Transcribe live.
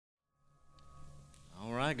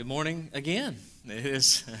right, good morning again. It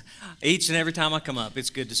is each and every time I come up, it's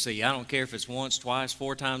good to see you. I don't care if it's once, twice,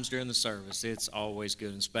 4 times during the service. It's always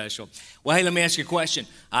good and special. Well, hey, let me ask you a question.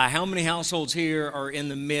 How many households here are in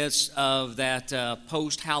the midst of that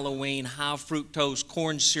post-Halloween high fructose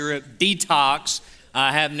corn syrup detox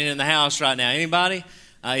happening in the house right now? Anybody?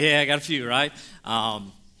 Yeah, I got a few, right?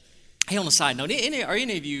 Hey, on a side note, are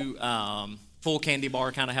any of you full candy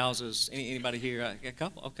bar kind of houses? Anybody here? A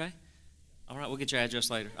couple? Okay. All right, we'll get your address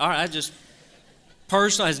later. All right,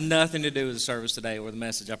 personal has nothing to do with the service today or the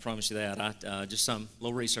message, I promise you that. Just some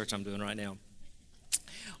little research I'm doing right now.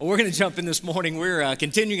 Well, we're going to jump in this morning. We're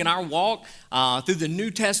continuing in our walk through the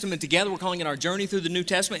New Testament together. We're calling it our journey through the New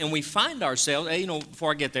Testament, and we find ourselves,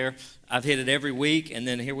 before I get there, I've hit it every week, and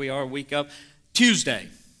then here we are a week up. Tuesday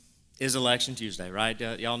is Election Tuesday, right?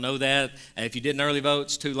 Y'all know that. If you didn't early vote,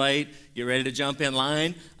 it's too late. You're ready to jump in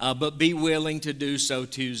line, but be willing to do so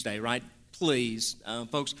Tuesday, right? Please,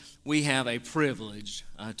 folks, we have a privilege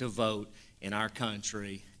to vote in our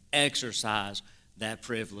country. Exercise that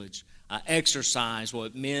privilege. Exercise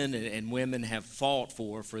what men and women have fought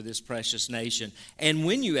for this precious nation. And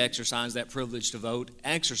when you exercise that privilege to vote,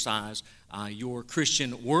 exercise your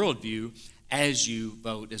Christian worldview as you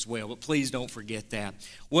vote as well. But please don't forget that.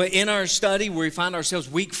 Well, in our study, we find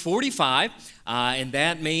ourselves week 45, and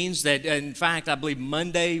that means that, in fact, I believe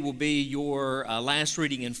Monday will be your last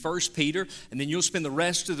reading in 1 Peter, and then you'll spend the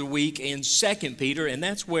rest of the week in 2 Peter, and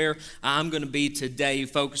that's where I'm going to be today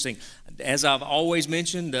focusing. As I've always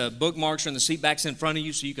mentioned, the bookmarks are in the seat backs in front of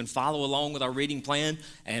you so you can follow along with our reading plan,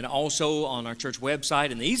 and also on our church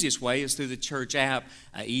website. And the easiest way is through the church app.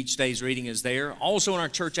 Each day's reading is there. Also in our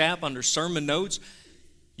church app under sermon notes,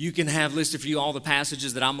 you can have listed for you all the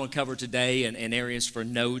passages that I'm going to cover today and areas for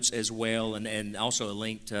notes as well, and also a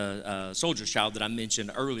link to Soldier's Child that I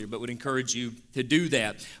mentioned earlier, but would encourage you to do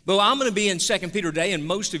that. But I'm going to be in 2 Peter today, and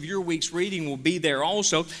most of your week's reading will be there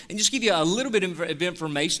also, and just give you a little bit of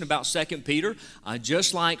information about 2 Peter.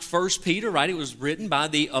 Just like 1 Peter, right, it was written by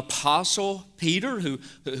the Apostle Peter, who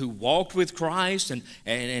walked with Christ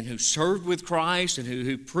and who served with Christ and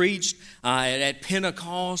who preached at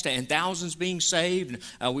Pentecost and thousands being saved.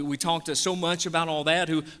 We talked so much about all that,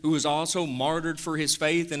 who was also martyred for his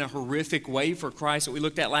faith in a horrific way for Christ that we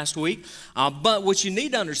looked at last week. But what you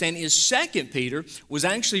need to understand is 2 Peter was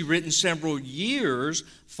actually written several years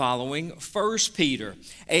following 1 Peter.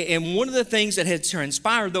 And one of the things that had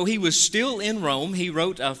transpired, though he was still in Rome, he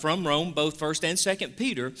wrote from Rome, both 1 and 2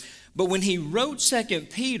 Peter. But when he wrote 2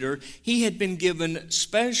 Peter, he had been given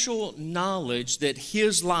special knowledge that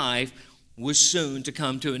his life was soon to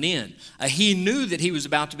come to an end. He knew that he was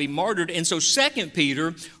about to be martyred, and so 2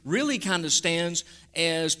 Peter really kind of stands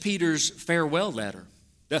as Peter's farewell letter.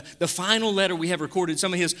 The final letter we have recorded,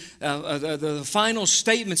 some of his the final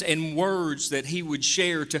statements and words that he would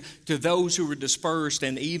share to those who were dispersed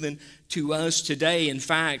and even to us today. In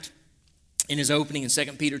fact, in his opening in 2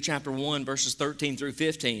 Peter chapter 1, verses 13 through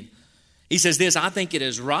 15, he says this, "I think it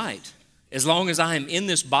is right, as long as I am in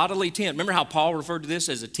this bodily tent." Remember how Paul referred to this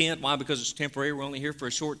as a tent? Why? Because it's temporary. We're only here for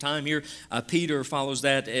a short time here. Peter follows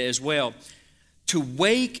that as well. "To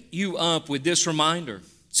wake you up with this reminder,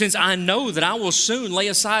 since I know that I will soon lay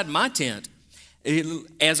aside my tent,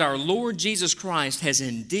 as our Lord Jesus Christ has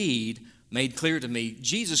indeed made clear to me."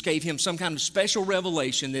 Jesus gave him some kind of special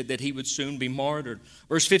revelation that he would soon be martyred.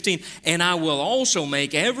 Verse 15, "And I will also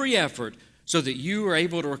make every effort so that you are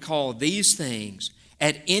able to recall these things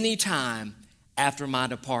at any time after my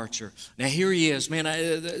departure." Now here he is, man.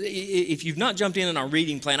 If you've not jumped in our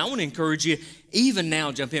reading plan, I want to encourage you, even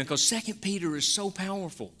now, jump in, because 2 Peter is so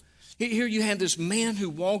powerful. Here you have this man who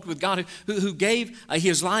walked with God, who gave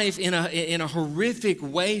his life in a horrific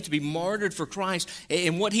way to be martyred for Christ.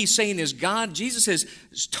 And what he's saying is, Jesus has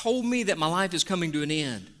told me that my life is coming to an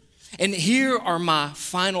end. And here are my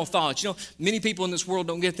final thoughts. Many people in this world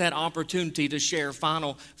don't get that opportunity to share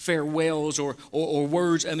final farewells or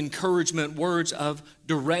words of encouragement, words of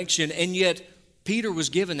direction. And yet, Peter was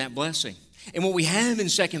given that blessing. And what we have in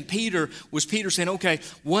 2 Peter was Peter saying, okay,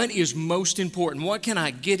 what is most important? What can I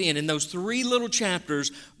get in? In those 3 little chapters,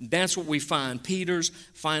 that's what we find, Peter's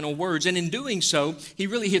final words. And in doing so, he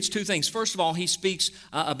really hits 2 things. First of all, he speaks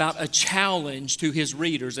about a challenge to his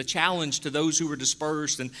readers, a challenge to those who were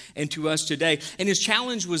dispersed and to us today. And his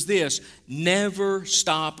challenge was this: never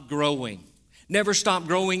stop growing. Never stop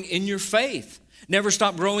growing in your faith. Never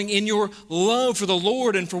stop growing in your love for the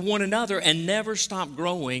Lord and for one another. And never stop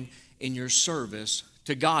growing in your service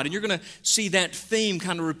to God. And you're going to see that theme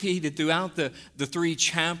kind of repeated throughout the 3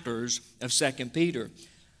 chapters of 2 Peter.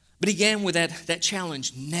 But he began with that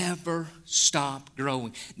challenge, never stop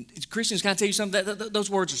growing. Christians, can I tell you something? Those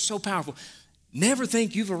words are so powerful. never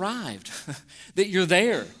think you've arrived, that you're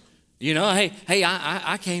there. You know, hey,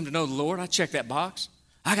 I came to know the Lord. I checked that box.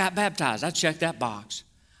 I got baptized. I checked that box.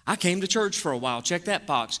 I came to church for a while. Check that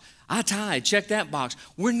box. I tithe. Check that box.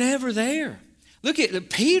 We're never there. Look at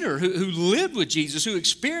Peter, who lived with Jesus, who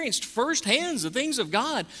experienced firsthand the things of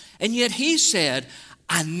God, and yet he said,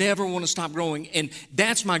 I never want to stop growing, and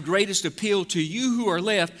that's my greatest appeal to you who are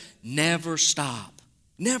left. Never stop.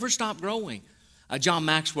 Never stop growing. John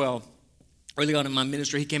Maxwell, early on in my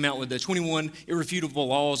ministry, he came out with the 21 Irrefutable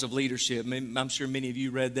Laws of Leadership. I'm sure many of you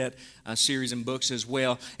read that series in books as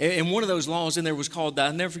well. And one of those laws in there was called,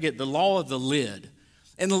 I'll never forget, the law of the lid.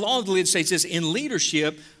 And the law of the lid states this: in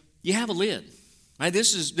leadership, you have a lid. Right?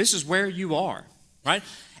 This is where you are, right?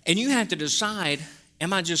 And you have to decide,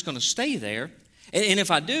 am I just going to stay there? And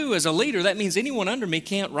if I do, as a leader, that means anyone under me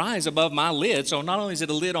can't rise above my lid. So not only is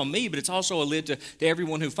it a lid on me, but it's also a lid to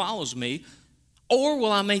everyone who follows me. Or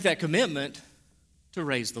will I make that commitment to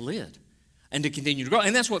raise the lid and to continue to grow?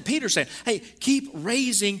 And that's what Peter's saying. Hey, keep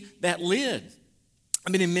raising that lid.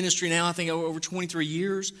 I've been in ministry now, I think, over 23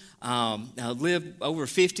 years. I've lived over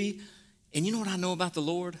 50. And you know what I know about the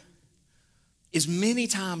Lord? As many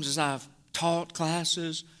times as I've taught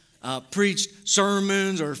classes, preached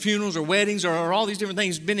sermons or funerals or weddings or all these different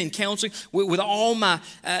things, been in counseling with all my,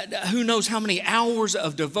 who knows how many hours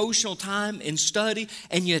of devotional time and study,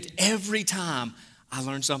 and yet every time I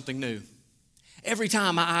learn something new. Every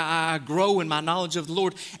time I grow in my knowledge of the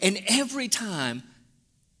Lord, and every time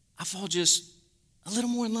I fall just a little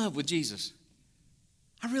more in love with Jesus.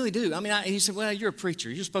 I really do. I mean, you say, well, you're a preacher.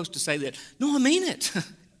 You're supposed to say that. No, I mean it.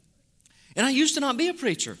 And I used to not be a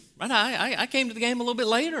preacher, right? I came to the game a little bit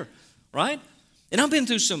later, right? And I've been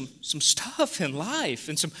through some stuff in life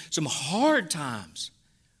and some hard times.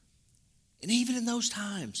 And even in those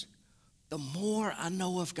times, the more I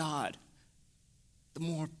know of God, the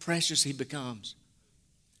more precious He becomes.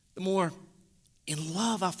 The more in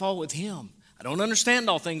love I fall with Him. I don't understand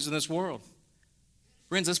all things in this world.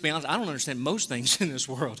 Friends, let's be honest, I don't understand most things in this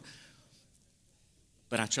world.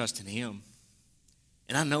 But I trust in Him.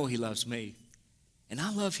 And I know He loves me. And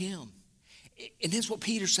I love Him. And that's what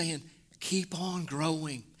Peter's saying. Keep on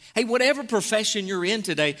growing. Hey, whatever profession you're in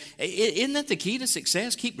today, isn't that the key to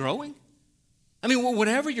success? Keep growing. I mean,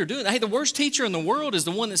 whatever you're doing. Hey, the worst teacher in the world is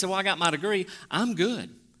the one that said, well, I got my degree. I'm good.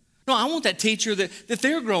 No, I want that teacher that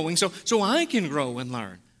they're growing so I can grow and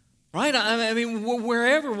learn. Right? I mean,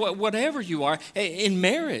 whatever you are. In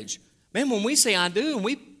marriage, man, when we say I do and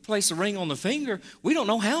we place a ring on the finger, we don't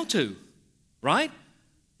know how to. Right?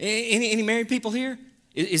 Any married people here?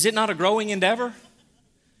 Is it not a growing endeavor?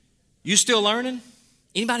 You still learning?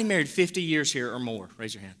 Anybody married 50 years here or more?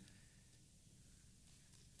 Raise your hand.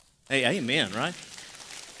 Hey, amen, right?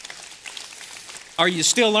 Are you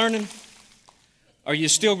still learning? Are you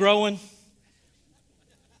still growing?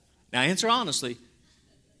 Now answer honestly.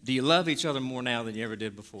 Do you love each other more now than you ever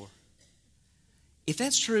did before? If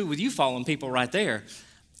that's true with you following people right there,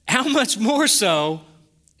 how much more so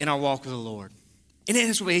in our walk with the Lord? And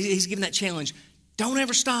that's what He's giving that challenge. Don't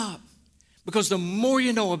ever stop. Because the more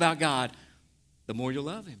you know about God, the more you'll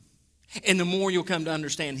love Him. And the more you'll come to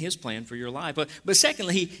understand His plan for your life. But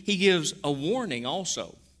secondly, He gives a warning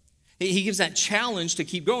also. He gives that challenge to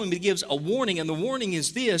keep growing, but He gives a warning. And the warning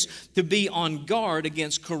is this: to be on guard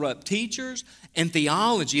against corrupt teachers and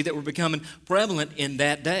theology that were becoming prevalent in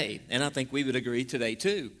that day. And I think we would agree today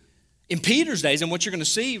too. In Peter's days, and what you're going to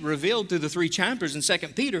see revealed through the 3 chapters in 2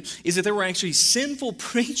 Peter, is that there were actually sinful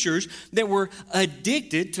preachers that were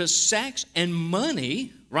addicted to sex and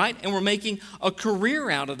money, right? And were making a career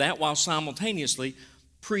out of that while simultaneously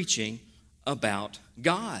preaching about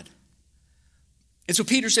God. And so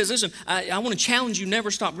Peter says, listen, I want to challenge you,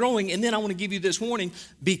 never stop growing, and then I want to give you this warning: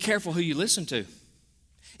 be careful who you listen to.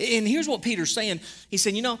 And here's what Peter's saying. He's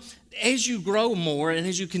saying, you know, as you grow more and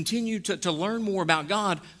as you continue to learn more about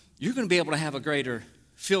God, you're going to be able to have a greater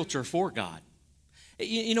filter for God.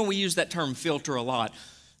 You know, we use that term filter a lot.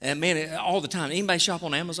 And man, all the time. Anybody shop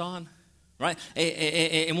on Amazon? Right?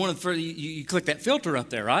 And one of the, you click that filter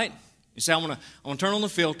up there, right? You say, I want to turn on the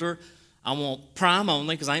filter. I want Prime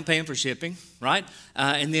only because I ain't paying for shipping, right?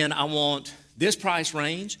 And then I want this price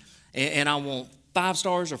range, and I want 5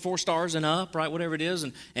 stars or 4 stars and up, right? Whatever it is,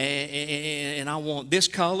 and I want this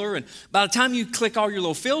color. And by the time you click all your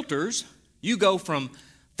little filters, you go from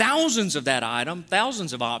thousands of that item,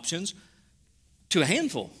 thousands of options, to a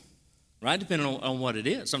handful, right? Depending on what it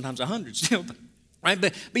is. Sometimes 100 still, right?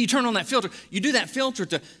 But you turn on that filter. You do that filter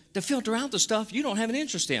to filter out the stuff you don't have an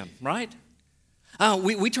interest in, right?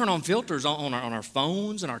 We turn on filters on our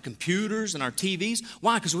phones and our computers and our TVs.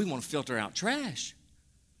 Why? Because we want to filter out trash.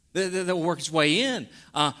 That'll work its way in.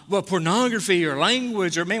 But pornography or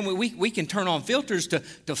language, or man, we can turn on filters to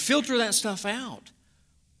filter that stuff out.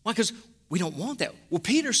 Why? Because we don't want that. Well,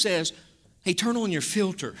 Peter says, hey, turn on your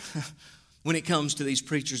filter when it comes to these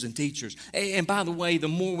preachers and teachers. And by the way, the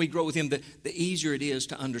more we grow with him, the easier it is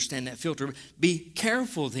to understand that filter. Be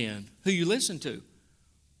careful then who you listen to.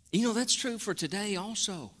 You know, that's true for today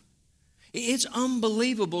also. It's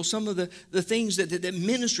unbelievable some of the things that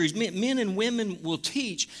ministries, men and women will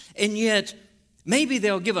teach, and yet maybe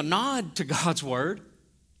they'll give a nod to God's word.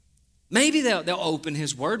 Maybe they'll open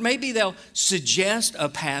his word. Maybe they'll suggest a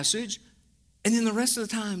passage, and then the rest of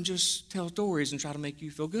the time just tell stories and try to make you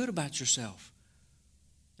feel good about yourself.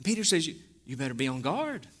 And Peter says you better be on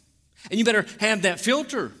guard, and you better have that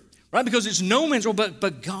filter, right? Because it's no man's word,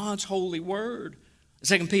 but God's holy word.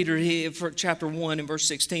 2 Peter, for chapter 1 and verse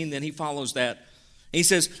 16, then he follows that. He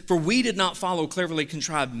says, for we did not follow cleverly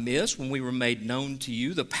contrived myths when we made known to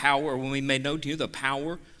you the power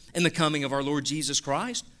and the coming of our Lord Jesus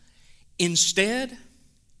Christ. Instead,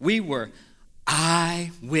 we were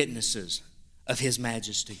eyewitnesses of his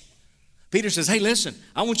majesty. Peter says, hey, listen,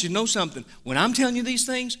 I want you to know something. When I'm telling you these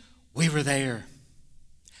things, we were there.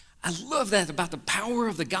 I love that about the power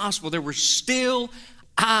of the gospel. There were still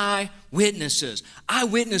eyewitnesses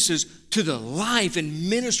to the life and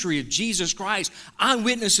ministry of Jesus Christ,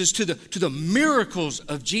 eyewitnesses to the miracles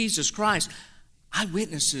of Jesus Christ,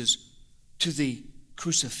 eyewitnesses to the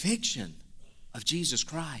crucifixion of Jesus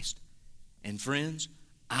Christ, and friends,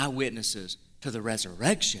 eyewitnesses to the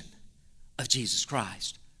resurrection of Jesus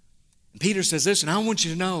Christ. And Peter says, listen, I want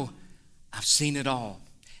you to know I've seen it all,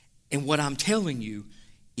 and what I'm telling you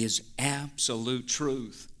is absolute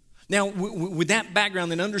truth. Now, with that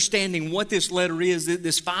background and understanding what this letter is,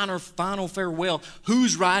 this final farewell,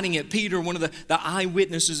 who's writing it? Peter, one of the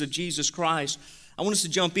eyewitnesses of Jesus Christ. I want us to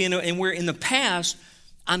jump in, and where in the past,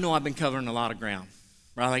 I know I've been covering a lot of ground,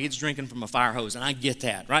 right? Like it's drinking from a fire hose, and I get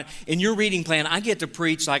that, right? In your reading plan, I get to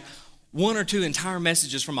preach like one or two entire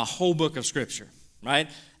messages from a whole book of Scripture, right?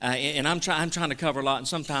 And I'm trying to cover a lot, and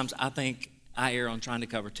sometimes I think I err on trying to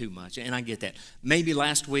cover too much, and I get that. Maybe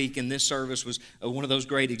last week in this service was one of those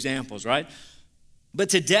great examples, right? But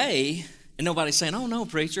today, and nobody's saying, oh, no,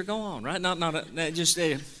 preacher, go on, right?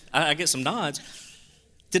 I get some nods.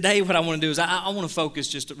 Today, what I want to do is I want to focus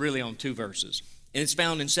just really on two verses, and it's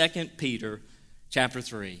found in 2 Peter chapter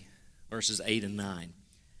 3, verses 8 and 9.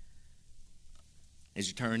 As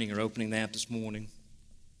you're turning or opening that this morning,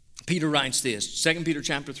 Peter writes this, 2 Peter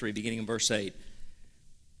chapter 3, beginning in verse 8.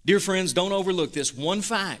 Dear friends, don't overlook this one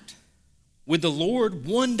fact. With the Lord,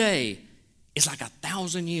 one day is like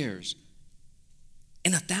 1,000 years.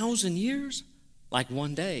 And 1,000 years, like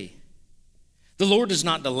one day. The Lord does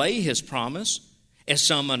not delay his promise, as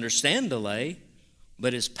some understand delay,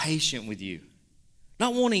 but is patient with you,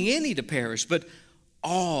 not wanting any to perish, but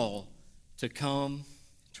all to come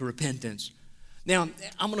to repentance. Now,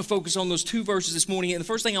 I'm going to focus on those two verses this morning. And the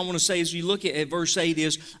first thing I want to say as you look at verse 8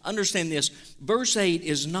 is, understand this. Verse 8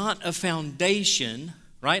 is not a foundation,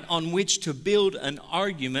 right, on which to build an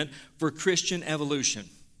argument for Christian evolution.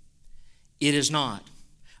 It is not.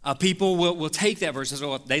 People will take that verse and say,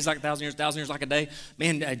 oh, a day's like 1,000 years like a day.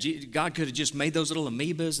 Man, God could have just made those little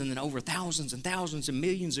amoebas and then over thousands and thousands and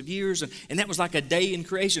millions of years, and that was like a day in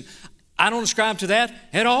creation. I don't ascribe to that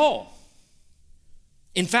at all.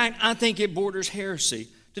 In fact, I think it borders heresy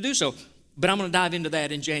to do so. But I'm going to dive into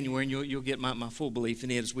that in January, and you'll get my full belief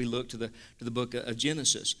in it as we look to the book of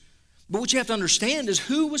Genesis. But what you have to understand is,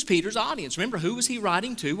 who was Peter's audience? Remember, who was he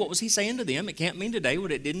writing to? What was he saying to them? It can't mean today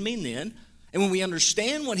what it didn't mean then. And when we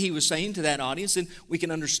understand what he was saying to that audience, then we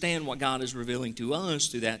can understand what God is revealing to us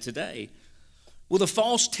through that today. Well, the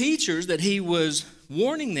false teachers that he was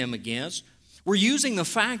warning them against were using the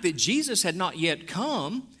fact that Jesus had not yet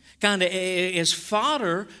come kind of as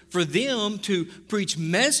fodder for them to preach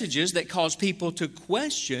messages that caused people to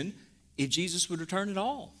question if Jesus would return at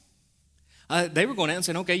all. They were going out and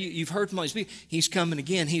saying, okay, you've heard from all these people. He's coming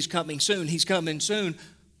again. He's coming soon. He's coming soon.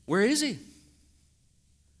 Where is he?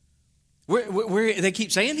 Where they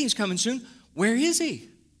keep saying he's coming soon. Where is he?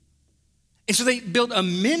 And so they built a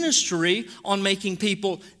ministry on making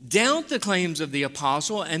people doubt the claims of the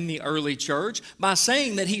apostle and the early church by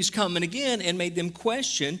saying that he's coming again, and made them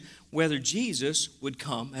question whether Jesus would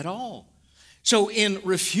come at all. So in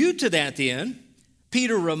refute to that then,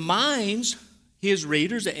 Peter reminds his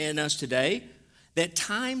readers and us today that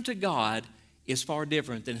time to God is far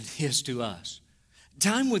different than it is to us.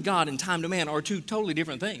 Time with God and time to man are two totally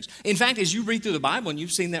different things. In fact, as you read through the Bible, and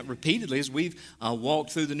you've seen that repeatedly as we've walked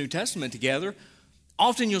through the New Testament together,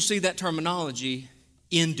 often you'll see that terminology,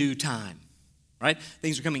 in due time. right?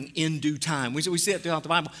 Things are coming in due time. We see it throughout the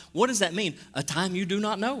Bible. What does that mean? A time you do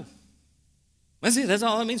not know. That's it. That's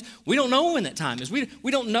all it means. We don't know when that time is.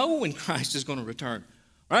 We don't know when Christ is going to return,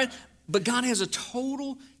 right? But God has a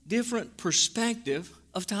total different perspective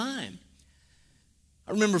of time.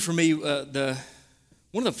 I remember for me, one of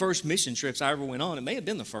the first mission trips I ever went on, it may have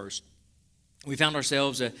been the first. We found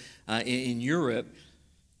ourselves in Europe,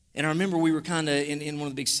 and I remember we were kind of in one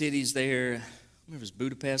of the big cities there. I remember it was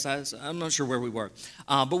Budapest. I'm not sure where we were,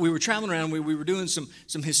 but we were traveling around. We were doing some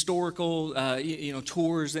historical,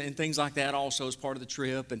 tours and things like that. Also as part of the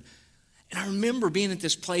trip, and I remember being at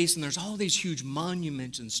this place, and there's all these huge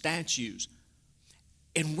monuments and statues.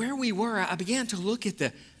 And where we were, I began to look at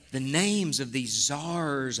the names of these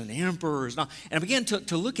czars and emperors, and I began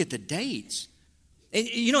to look at the dates. And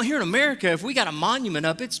here in America, if we got a monument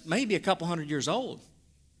up, it's maybe a couple hundred years old.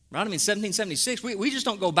 Right? I mean, 1776, we just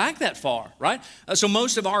don't go back that far, right? So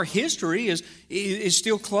most of our history is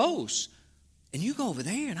still close. And you go over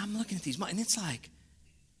there, and I'm looking at these, and it's like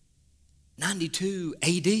 92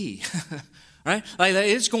 A.D., right? Like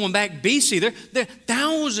it's going back BC. They're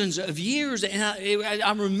thousands of years, and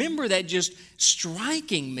I remember that just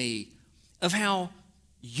striking me of how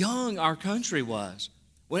young our country was.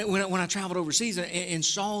 When I traveled overseas and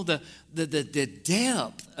saw the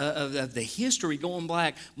depth of the history going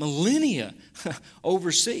back millennia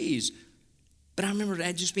overseas, but I remember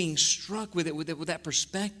just being struck with that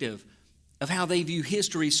perspective of how they view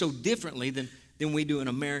history so differently than we do in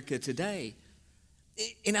America today.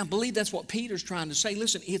 And I believe that's what Peter's trying to say.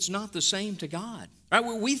 Listen, it's not the same to God. Right?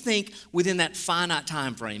 We think within that finite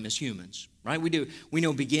time frame as humans. Right? We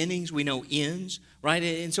know beginnings, we know ends, right?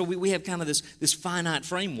 And so we have kind of this finite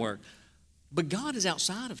framework. But God is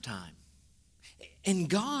outside of time. And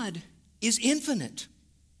God is infinite.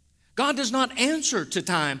 God does not answer to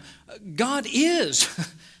time. God is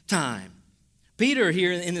time. Peter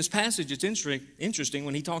here in this passage, it's interesting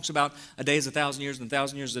when he talks about a day is 1,000 years and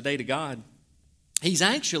 1,000 years is a day to God. He's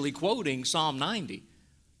actually quoting Psalm 90.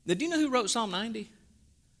 Now, do you know who wrote Psalm 90?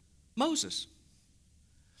 Moses,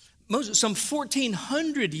 some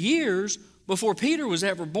 1,400 years before Peter was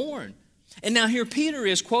ever born. And now here Peter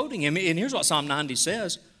is quoting him, and here's what Psalm 90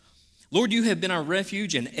 says. Lord, you have been our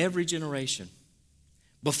refuge in every generation.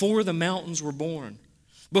 Before the mountains were born,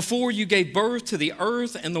 before you gave birth to the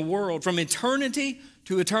earth and the world, from eternity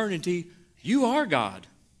to eternity, you are God.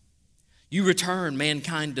 You return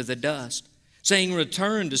mankind to the dust, saying,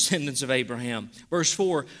 return, descendants of Abraham. Verse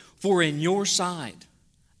 4, for in your sight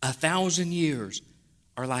 1,000 years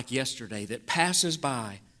are like yesterday that passes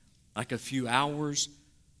by like a few hours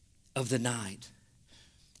of the night.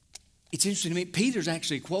 It's interesting to me, Peter's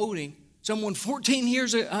actually quoting someone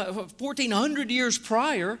 1,400 years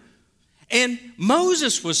prior, and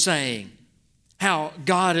Moses was saying how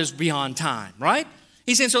God is beyond time, right?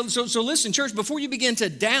 He said, so listen, church, before you begin to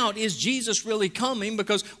doubt, is Jesus really coming?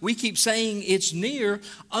 Because we keep saying it's near,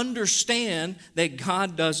 understand that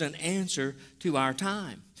God doesn't answer to our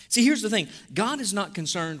time. See, here's the thing. God is not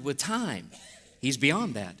concerned with time. He's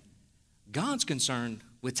beyond that. God's concerned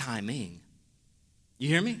with timing. You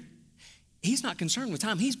hear me? He's not concerned with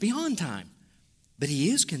time. He's beyond time. But he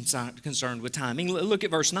is concerned with timing. Look at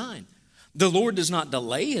verse 9. The Lord does not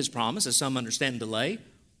delay his promise, as some understand delay.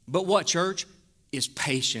 But what, church? Is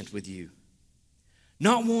patient with you,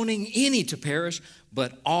 not wanting any to perish,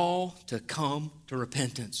 but all to come to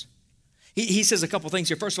repentance. He says a couple things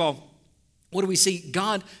here. First of all, what do we see?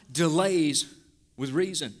 God delays with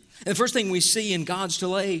reason. And the first thing we see in God's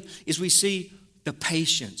delay is we see the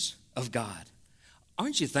patience of God.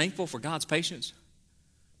 Aren't you thankful for God's patience?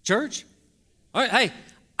 Church? All right, hey,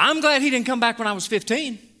 I'm glad he didn't come back when I was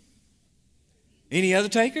 15. Any other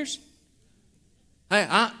takers? Hey,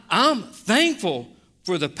 I'm thankful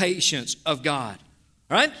for the patience of God,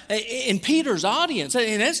 right? In Peter's audience,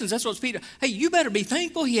 in essence, that's what's Peter. Hey, you better be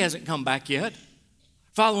thankful he hasn't come back yet.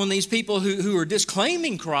 Following these people who are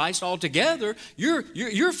disclaiming Christ altogether,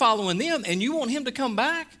 you're following them, and you want him to come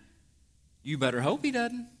back. You better hope he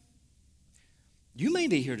doesn't. You may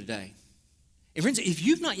be here today. And friends, if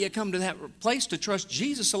you've not yet come to that place to trust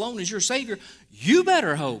Jesus alone as your Savior, you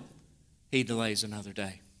better hope he delays another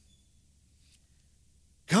day.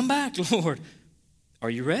 Come back, Lord. Are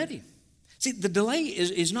you ready? See, the delay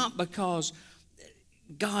is not because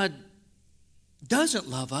God doesn't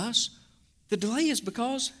love us. The delay is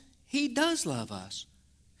because he does love us.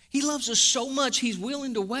 He loves us so much, he's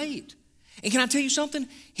willing to wait. And can I tell you something?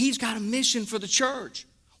 He's got a mission for the church.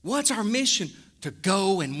 What's our mission? To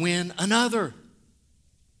go and win another.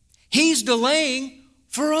 He's delaying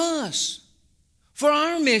for us, for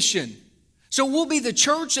our mission, So we'll be the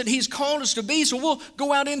church that He's called us to be. So we'll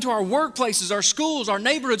go out into our workplaces, our schools, our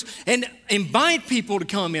neighborhoods, and invite people to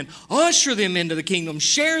come in, usher them into the kingdom,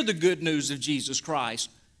 share the good news of Jesus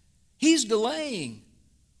Christ. He's delaying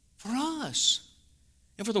for us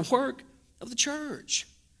and for the work of the church.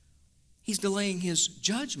 He's delaying His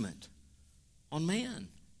judgment on man.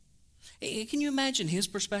 Can you imagine His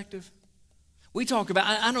perspective? We talk about,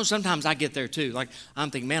 I know sometimes I get there too. Like, I'm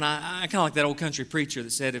thinking, man, I kind of like that old country preacher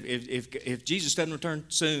that said if Jesus doesn't return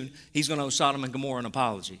soon, He's going to owe Sodom and Gomorrah an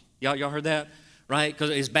apology. Y'all heard that? Right? Because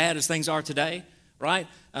as bad as things are today, right?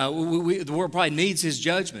 The world probably needs His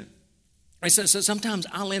judgment. Right? So sometimes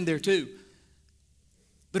I'll end there too.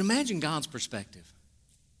 But imagine God's perspective.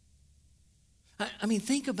 I mean,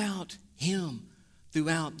 think about Him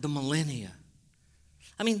throughout the millennia.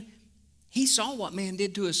 I mean, He saw what man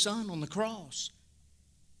did to His Son on the cross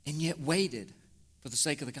and yet waited for the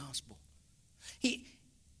sake of the gospel.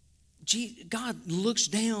 God looks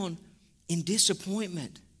down in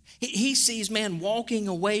disappointment. He sees man walking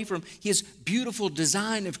away from His beautiful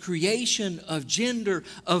design of creation, of gender,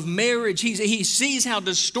 of marriage. He sees how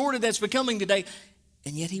distorted that's becoming today,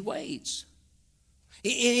 and yet He waits.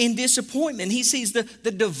 In disappointment, He sees the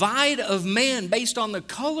divide of man based on the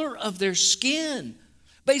color of their skin,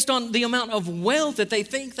 based on the amount of wealth that they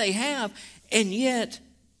think they have, and yet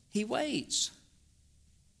He waits.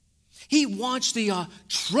 He watched the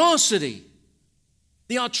atrocity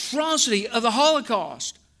of the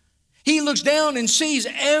Holocaust. He looks down and sees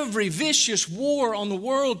every vicious war on the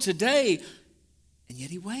world today, and yet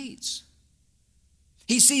He waits.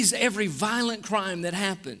 He sees every violent crime that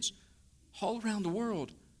happens all around the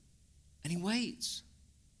world, and He waits.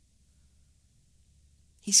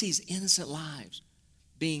 He sees innocent lives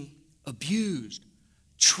being abused,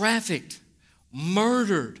 trafficked,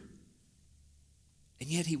 murdered, and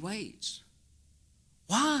yet He waits.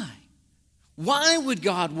 Why? Why would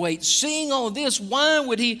God wait? Seeing all this, why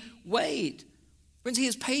would He wait? Friends,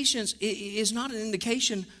 His patience is not an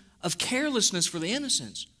indication of carelessness for the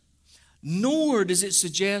innocents, nor does it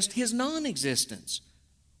suggest His non-existence,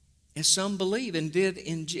 as some believe and did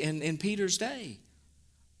in Peter's day.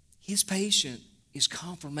 His patience is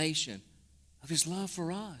confirmation of His love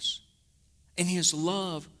for us and His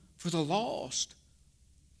love for the lost.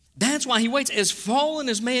 That's why He waits. As fallen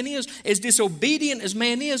as man is, as disobedient as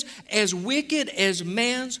man is, as wicked as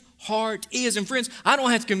man's heart is. And friends, I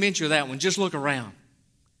don't have to convince you of that one. Just look around.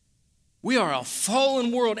 We are a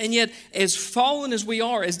fallen world, and yet as fallen as we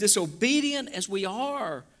are, as disobedient as we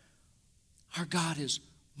are, our God is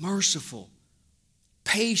merciful,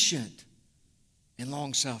 patient, and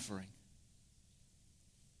long-suffering.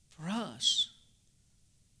 For us.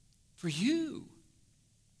 For you.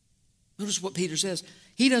 Notice what Peter says.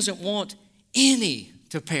 He doesn't want any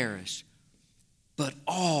to perish, but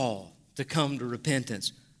all to come to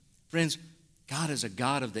repentance. Friends, God is a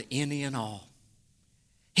God of the any and all.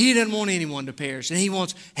 He doesn't want anyone to perish, and He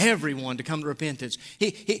wants everyone to come to repentance.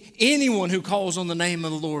 Anyone who calls on the name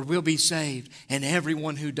of the Lord will be saved, and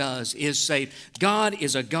everyone who does is saved. God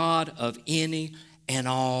is a God of any and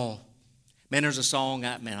all. Man, there's a song,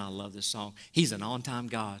 I love this song. He's an on-time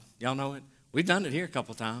God. Y'all know it? We've done it here a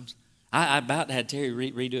couple times. I about had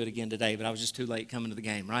Terry redo it again today, but I was just too late coming to the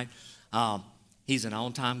game, right? He's an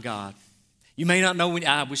on-time God. You may not know when,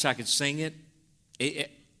 I wish I could sing it.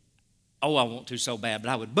 I want to so bad, but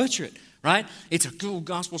I would butcher it, right? It's a cool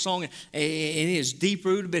gospel song, and it is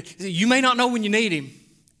deep-rooted, but you may not know when you need Him,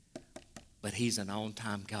 but He's an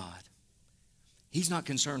on-time God. He's not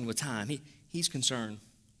concerned with time. He's concerned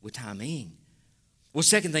with timing. Well,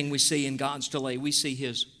 second thing we see in God's delay, we see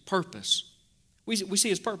His purpose. We see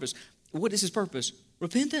His purpose. What is His purpose?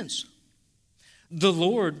 Repentance. The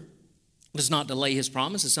Lord does not delay His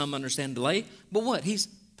promise, as some understand delay, but what? He's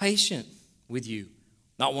patient with you.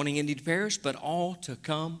 Not wanting any to perish, but all to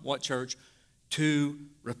come, what, church? To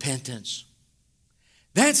repentance.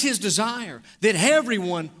 That's His desire, that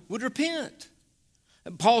everyone would repent.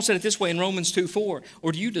 Paul said it this way in Romans 2:4,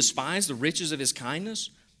 or do you despise the riches of His kindness,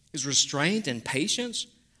 His restraint and patience,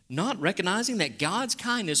 not recognizing that God's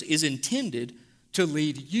kindness is intended to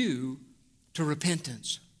lead you to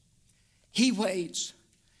repentance? He waits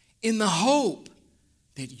in the hope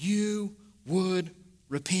that you would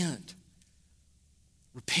repent.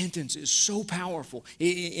 Repentance is so powerful.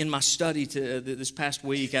 In my study this past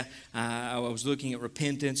week, I was looking at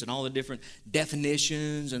repentance and all the different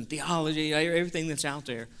definitions and theology, everything that's out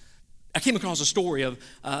there. I came across a story of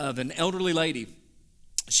an elderly lady.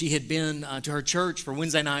 She had been to her church for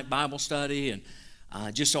Wednesday night Bible study,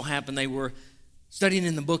 and just so happened they were studying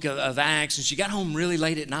in the book of Acts, and she got home really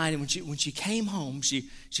late at night, and when she came home, she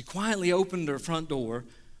quietly opened her front door,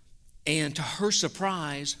 And to her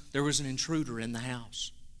surprise, there was an intruder in the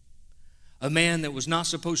house. A man that was not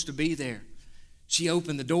supposed to be there. She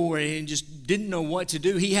opened the door and just didn't know what to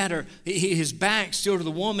do. He had his back still to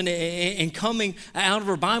the woman, and coming out of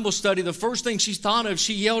her Bible study, the first thing she thought of,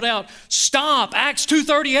 she yelled out, "Stop, Acts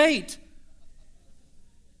 2:38."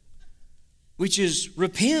 Which is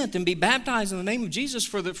repent and be baptized in the name of Jesus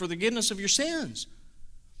for the forgiveness of your sins.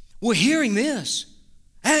 Well, hearing this,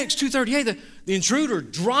 Acts 2:38, the intruder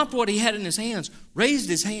dropped what he had in his hands, raised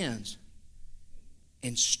his hands,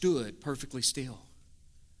 and stood perfectly still.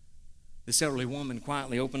 This elderly woman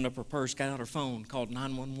quietly opened up her purse, got out her phone, called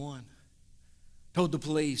 911, told the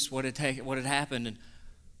police what had happened, and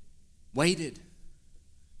waited.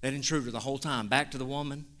 That intruder the whole time, back to the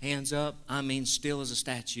woman, hands up, still as a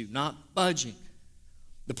statue, not budging.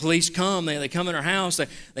 The police come, they come in her house,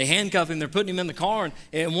 they handcuff him, they're putting him in the car,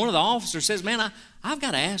 and one of the officers says, "Man, I've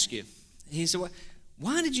got to ask you." He said,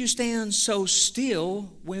 "Why did you stand so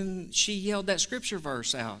still when she yelled that scripture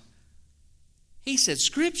verse out?" He said,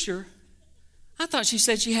 "Scripture? I thought she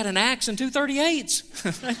said she had an axe and 238s.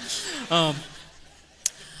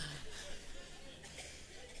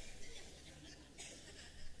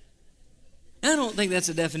 I don't think that's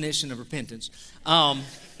a definition of repentance. And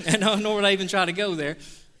nor would I even try to go there.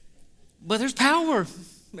 But there's power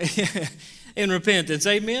in repentance,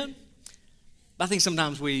 amen? I think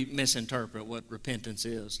sometimes we misinterpret what repentance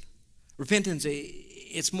is. Repentance,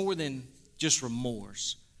 it's more than just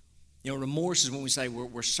remorse. Remorse is when we say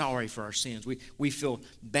we're sorry for our sins. We feel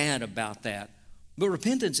bad about that. But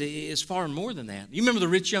repentance is far more than that. You remember the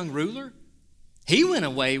rich young ruler? He went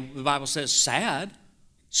away, the Bible says, sad,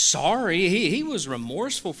 sorry. He was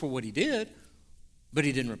remorseful for what he did, but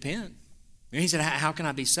he didn't repent. And he said, "How can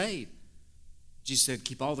I be saved?" Jesus said,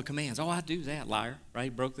 "Keep all the commands." "Oh, I do that, liar." Right? He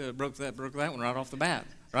broke that one right off the bat,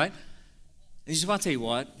 right? And he said, "Well, I'll tell you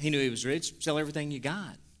what." He knew he was rich. Sell everything you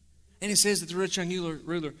got. And it says that the rich young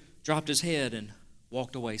ruler dropped his head and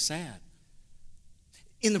walked away sad.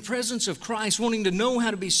 In the presence of Christ, wanting to know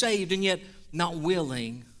how to be saved and yet not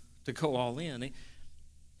willing to go all in.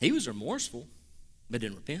 He was remorseful, but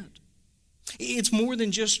didn't repent. It's more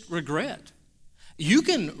than just regret. You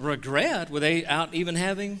can regret without even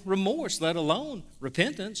having remorse, let alone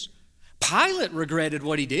repentance. Pilate regretted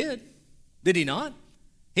what he did he not?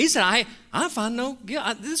 He said, I find no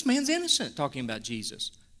guilt. This man's innocent, talking about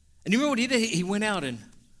Jesus. And you remember what he did? He went out and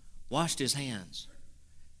washed his hands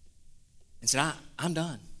and said, I'm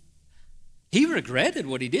done. He regretted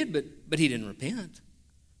what he did, but he didn't repent.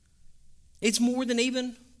 It's more than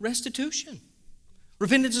even restitution.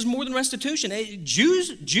 Repentance is more than restitution.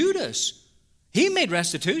 Judas, he made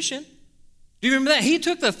restitution. Do you remember that? He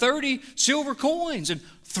took the 30 silver coins and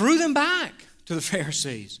threw them back to the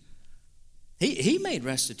Pharisees. He made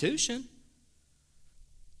restitution.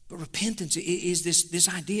 But repentance is this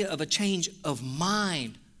idea of a change of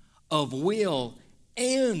mind, of will,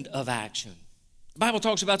 and of action. The Bible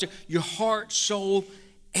talks about your heart, soul,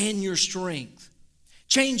 and your strength.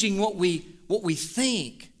 Changing what we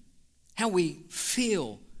think, how we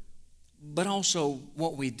feel, but also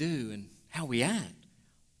what we do and how we act.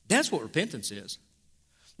 That's what repentance is.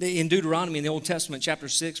 In Deuteronomy, in the Old Testament, chapter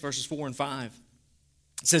 6, verses 4 and 5,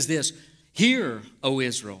 it says this, "Hear, O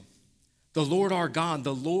Israel, the Lord our God,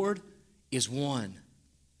 the Lord is one.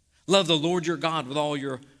 Love the Lord your God with all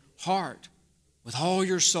your heart, with all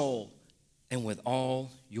your soul, and with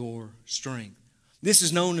all your strength." This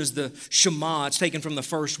is known as the Shema. It's taken from the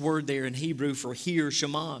first word there in Hebrew for hear,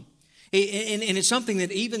 Shema. And it's something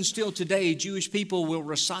that even still today, Jewish people will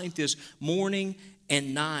recite this morning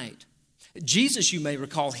and night. Jesus, you may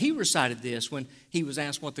recall, he recited this when he was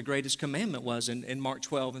asked what the greatest commandment was in Mark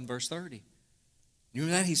 12 and verse 30. You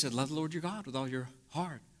remember that? He said, love the Lord your God with all your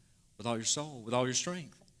heart, with all your soul, with all your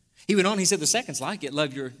strength. He went on, he said the second's like it,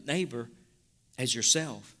 love your neighbor as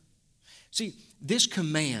yourself. See, this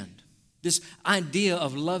command, this idea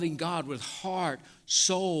of loving God with heart,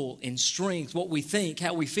 soul, and strength, what we think,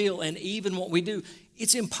 how we feel, and even what we do,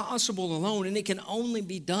 it's impossible alone, and it can only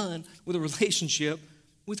be done with a relationship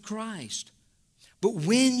with Christ. But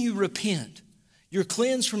when you repent, you're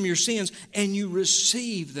cleansed from your sins, and you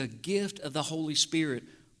receive the gift of the Holy Spirit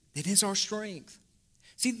that is our strength.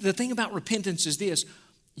 See, the thing about repentance is this,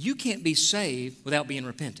 you can't be saved without being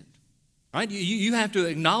repentant. Right? You have to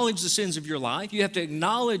acknowledge the sins of your life. You have to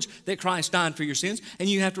acknowledge that Christ died for your sins, and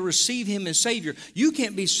you have to receive him as Savior. You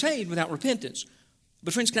can't be saved without repentance.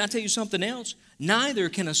 But friends, can I tell you something else? Neither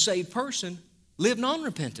can a saved person live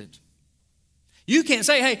non-repentant. You can't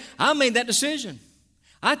say, hey, I made that decision.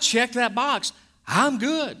 I checked that box. I'm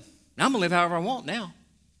good. I'm going to live however I want now.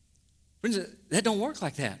 Friends, that don't work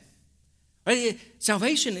like that. Right?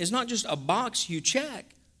 Salvation is not just a box you check.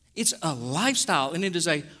 It's a lifestyle, and it is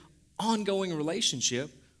an ongoing relationship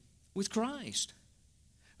with Christ.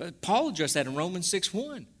 Paul addressed that in Romans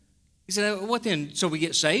 6:1. He said, what then? So we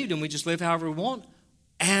get saved and we just live however we want?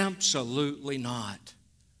 Absolutely not.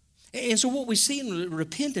 And so what we see in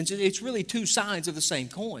repentance, it's really two sides of the same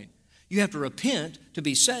coin. You have to repent to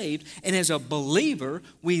be saved, and as a believer,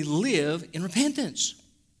 we live in repentance,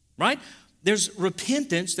 right? There's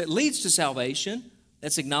repentance that leads to salvation,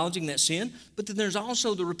 that's acknowledging that sin, but then there's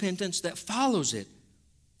also the repentance that follows it,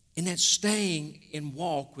 and that's staying in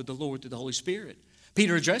walk with the Lord through the Holy Spirit.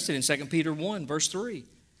 Peter addressed it in 2 Peter 1, verse 3.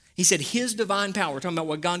 He said, His divine power, talking about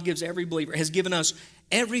what God gives every believer, has given us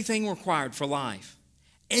everything required for life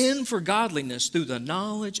and for godliness through the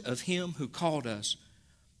knowledge of Him who called us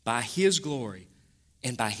by His glory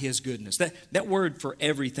and by His goodness. That word for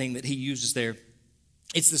everything that he uses there,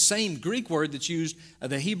 it's the same Greek word that's used,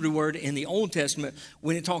 the Hebrew word in the Old Testament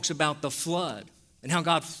when it talks about the flood and how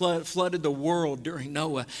God flooded the world during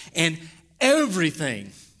Noah, and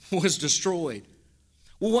everything was destroyed.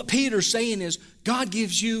 Well, what Peter's saying is God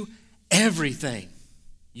gives you everything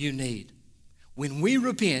you need. When we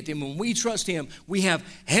repent and when we trust Him, we have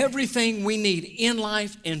everything we need in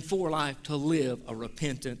life and for life to live a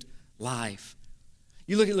repentant life.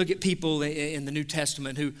 You look at people in the New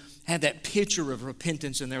Testament who had that picture of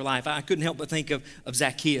repentance in their life. I couldn't help but think of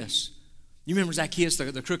Zacchaeus. You remember Zacchaeus,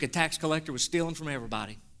 the crooked tax collector, was stealing from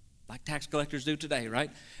everybody, like tax collectors do today, right?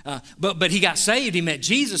 But he got saved. He met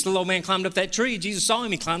Jesus. The little man climbed up that tree. Jesus saw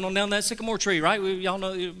him. He climbed on down that sycamore tree, right? Y'all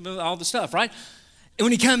know all the stuff, right? And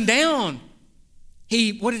when he came down,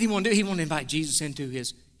 what did he want to do? He wanted to invite Jesus into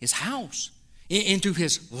his house, into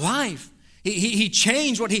his life. He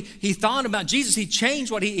changed what he thought about Jesus. He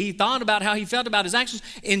changed what he thought about, how he felt about his actions.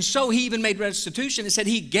 And so he even made restitution. It said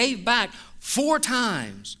he gave back 4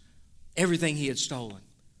 times everything he had stolen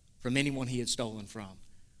from anyone he had stolen from.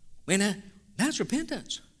 And that's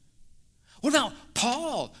repentance. What about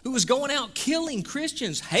Paul, who was going out killing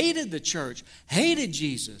Christians, hated the church, hated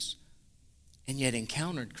Jesus, and yet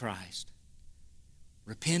encountered Christ,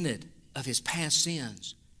 repented of his past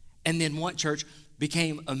sins, and then what, church?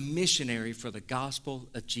 Became a missionary for the gospel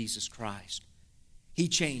of Jesus Christ. He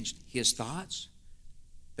changed his thoughts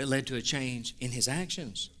that led to a change in his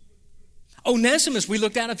actions. Onesimus, we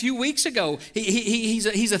looked at a few weeks ago. He's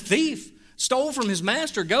a thief, stole from his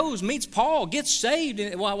master, goes, meets Paul, gets saved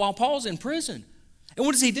while Paul's in prison. And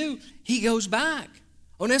what does he do? He goes back.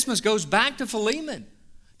 Onesimus goes back to Philemon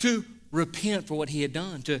to repent for what he had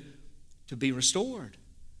done, to be restored.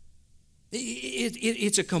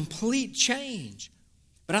 It's a complete change.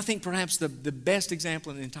 But I think perhaps the best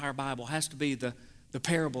example in the entire Bible has to be the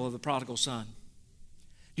parable of the prodigal son.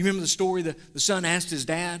 Do you remember the story? The son asked his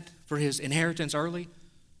dad for his inheritance early.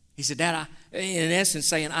 He said, Dad, in essence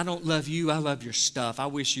saying, I don't love you, I love your stuff. I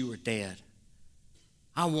wish you were dead.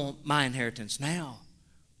 I want my inheritance now.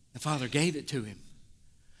 The father gave it to him.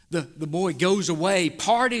 The boy goes away,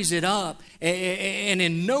 parties it up, and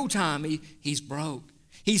in no time he's broke.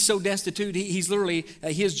 He's so destitute, he's literally,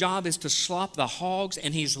 his job is to slop the hogs,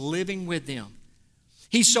 and he's living with them.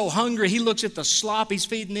 He's so hungry, he looks at the slop he's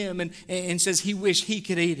feeding them and says he wished he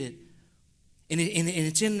could eat it. And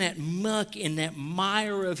it's in that muck, in that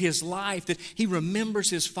mire of his life that he remembers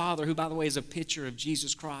his father, who, by the way, is a picture of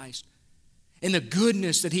Jesus Christ. And the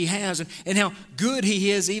goodness that he has, and how good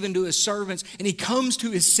he is even to his servants. And he comes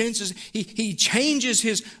to his senses. He changes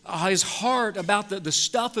his heart about the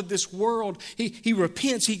stuff of this world. He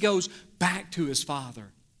repents. He goes back to his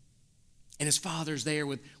father. And his father's there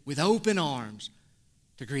with open arms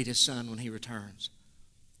to greet his son when he returns.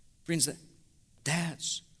 Friends,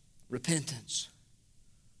 that's repentance.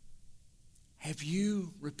 Have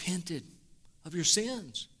you repented of your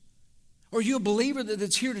sins? Or are you a believer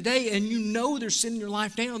that's here today and you know there's sin in your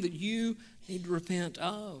life now that you need to repent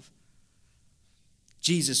of?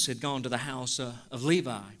 Jesus had gone to the house of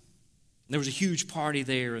Levi. There was a huge party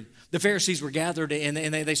there. And the Pharisees were gathered and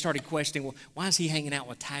they started questioning, well, why is he hanging out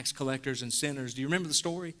with tax collectors and sinners? Do you remember the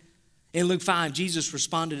story? In Luke 5, Jesus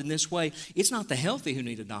responded in this way, it's not the healthy who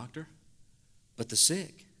need a doctor, but the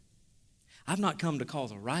sick. I've not come to call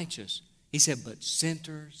the righteous, he said, but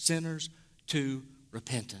sinners to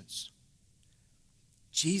repentance.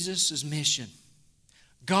 Jesus' mission,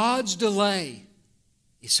 God's delay,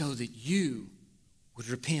 is so that you would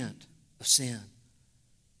repent of sin.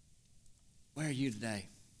 Where are you today?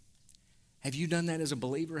 Have you done that as a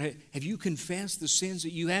believer? Have you confessed the sins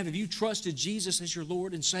that you have? Have you trusted Jesus as your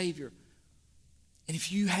Lord and Savior? And if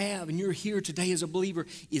you have, and you're here today as a believer,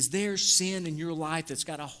 is there sin in your life that's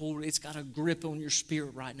got a hold, it's got a grip on your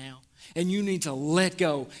spirit right now? And you need to let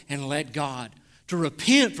go and let God, to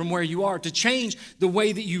repent from where you are, to change the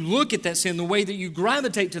way that you look at that sin, the way that you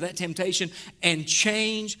gravitate to that temptation, and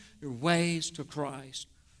change your ways to Christ.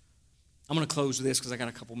 I'm going to close with this because I got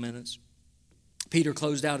a couple minutes. Peter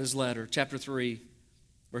closed out his letter, chapter 3,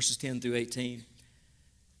 verses 10 through 18.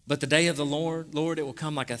 But the day of the Lord, it will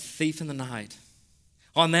come like a thief in the night.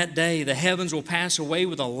 On that day, the heavens will pass away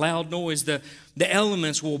with a loud noise. The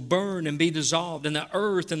elements will burn and be dissolved, and the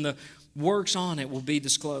earth and the works on it will be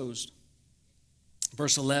disclosed.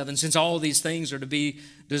 Verse 11, since all these things are to be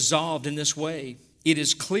dissolved in this way, it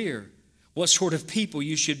is clear what sort of people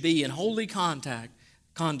you should be in holy conduct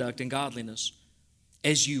and godliness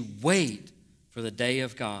as you wait for the day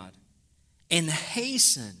of God and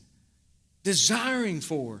hasten, desiring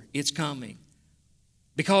for its coming.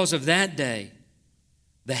 Because of that day,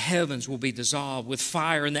 the heavens will be dissolved with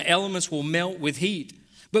fire and the elements will melt with heat.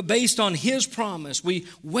 But based on His promise, we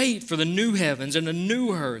wait for the new heavens and the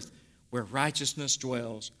new earth where righteousness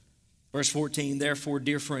dwells. Verse 14, therefore,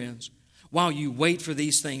 dear friends, while you wait for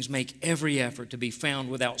these things, make every effort to be found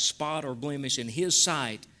without spot or blemish in His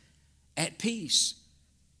sight, at peace.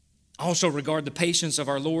 Also regard the patience of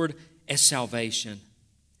our Lord as salvation,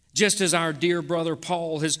 just as our dear brother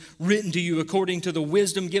Paul has written to you according to the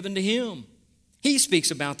wisdom given to him. He speaks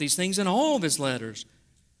about these things in all of his letters.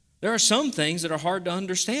 There are some things that are hard to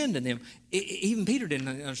understand in them. Even Peter didn't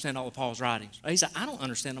understand all of Paul's writings. He said, I don't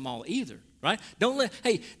understand them all either, right?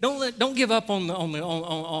 Don't give up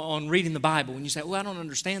on reading the Bible when you say, well, I don't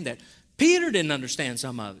understand that. Peter didn't understand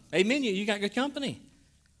some of it. Amen, you got good company.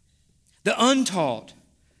 The untaught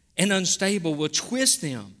and unstable will twist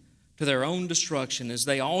them to their own destruction, as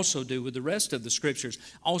they also do with the rest of the Scriptures,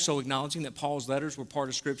 also acknowledging that Paul's letters were part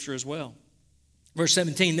of Scripture as well. Verse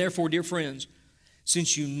 17, therefore, dear friends,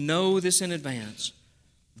 since you know this in advance,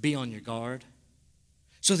 be on your guard,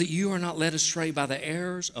 so that you are not led astray by the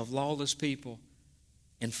errors of lawless people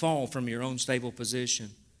and fall from your own stable position,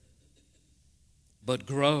 but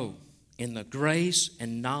grow in the grace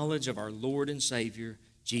and knowledge of our Lord and Savior,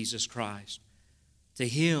 Jesus Christ. To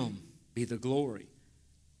Him be the glory,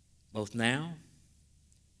 both now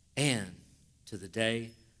and to the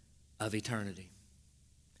day of eternity.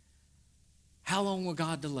 How long will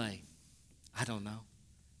God delay? I don't know.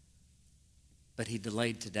 But He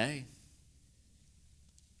delayed today.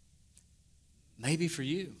 Maybe for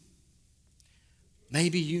you.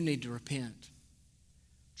 Maybe you need to repent.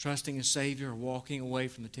 Trusting a Savior or walking away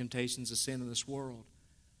from the temptations of sin in this world.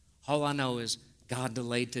 All I know is God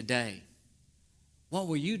delayed today. What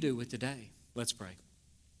will you do with today? Let's pray.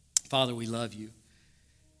 Father, we love You.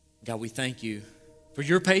 God, we thank You for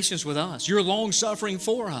Your patience with us, Your long suffering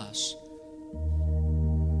for us.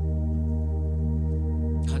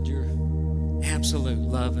 God, Your absolute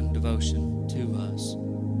love and devotion to us.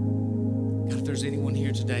 God, if there's anyone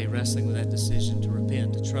here today wrestling with that decision to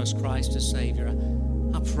repent, to trust Christ as Savior,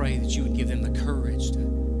 I pray that You would give them the courage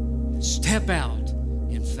to step out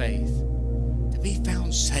in faith, to be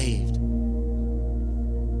found saved.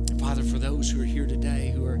 Father, for those who are here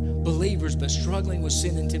today who are believers but struggling with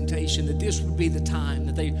sin and temptation, that this would be the time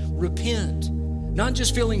that they repent, not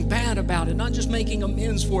just feeling bad about it, not just making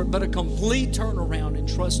amends for it, but a complete turnaround in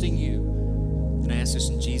trusting You. And I ask this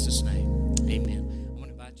in Jesus' name. Amen.